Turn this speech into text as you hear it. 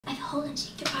hole and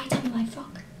stick the right arm in my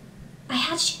frock. I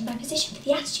had to change my position for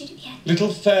the attitude at the end.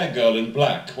 Little fair girl in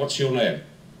black, what's your name?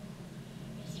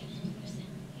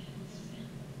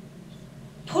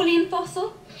 Pauline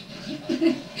Fossil?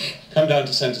 Come down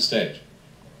to centre stage.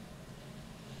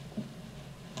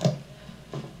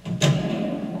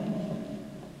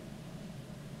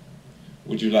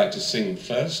 Would you like to sing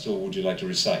first, or would you like to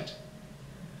recite?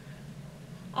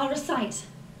 I'll recite.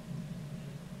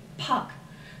 Puck.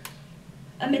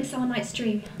 A Midsummer Night's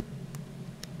Dream.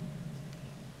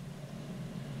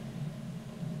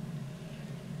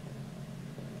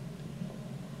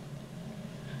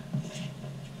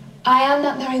 I am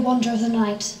that merry wanderer of the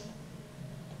night.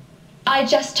 I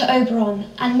jest to Oberon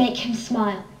and make him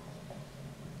smile.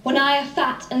 When I a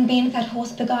fat and bean-fed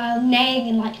horse beguile, neighing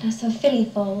in likeness of filly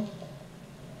foal.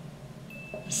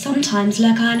 Sometimes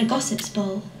lurk I in a gossip's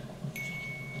bowl,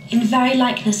 in very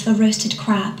likeness of a roasted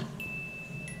crab.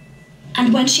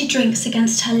 And when she drinks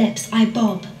against her lips I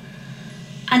bob,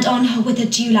 and on her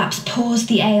withered dewlaps pours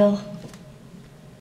the ale.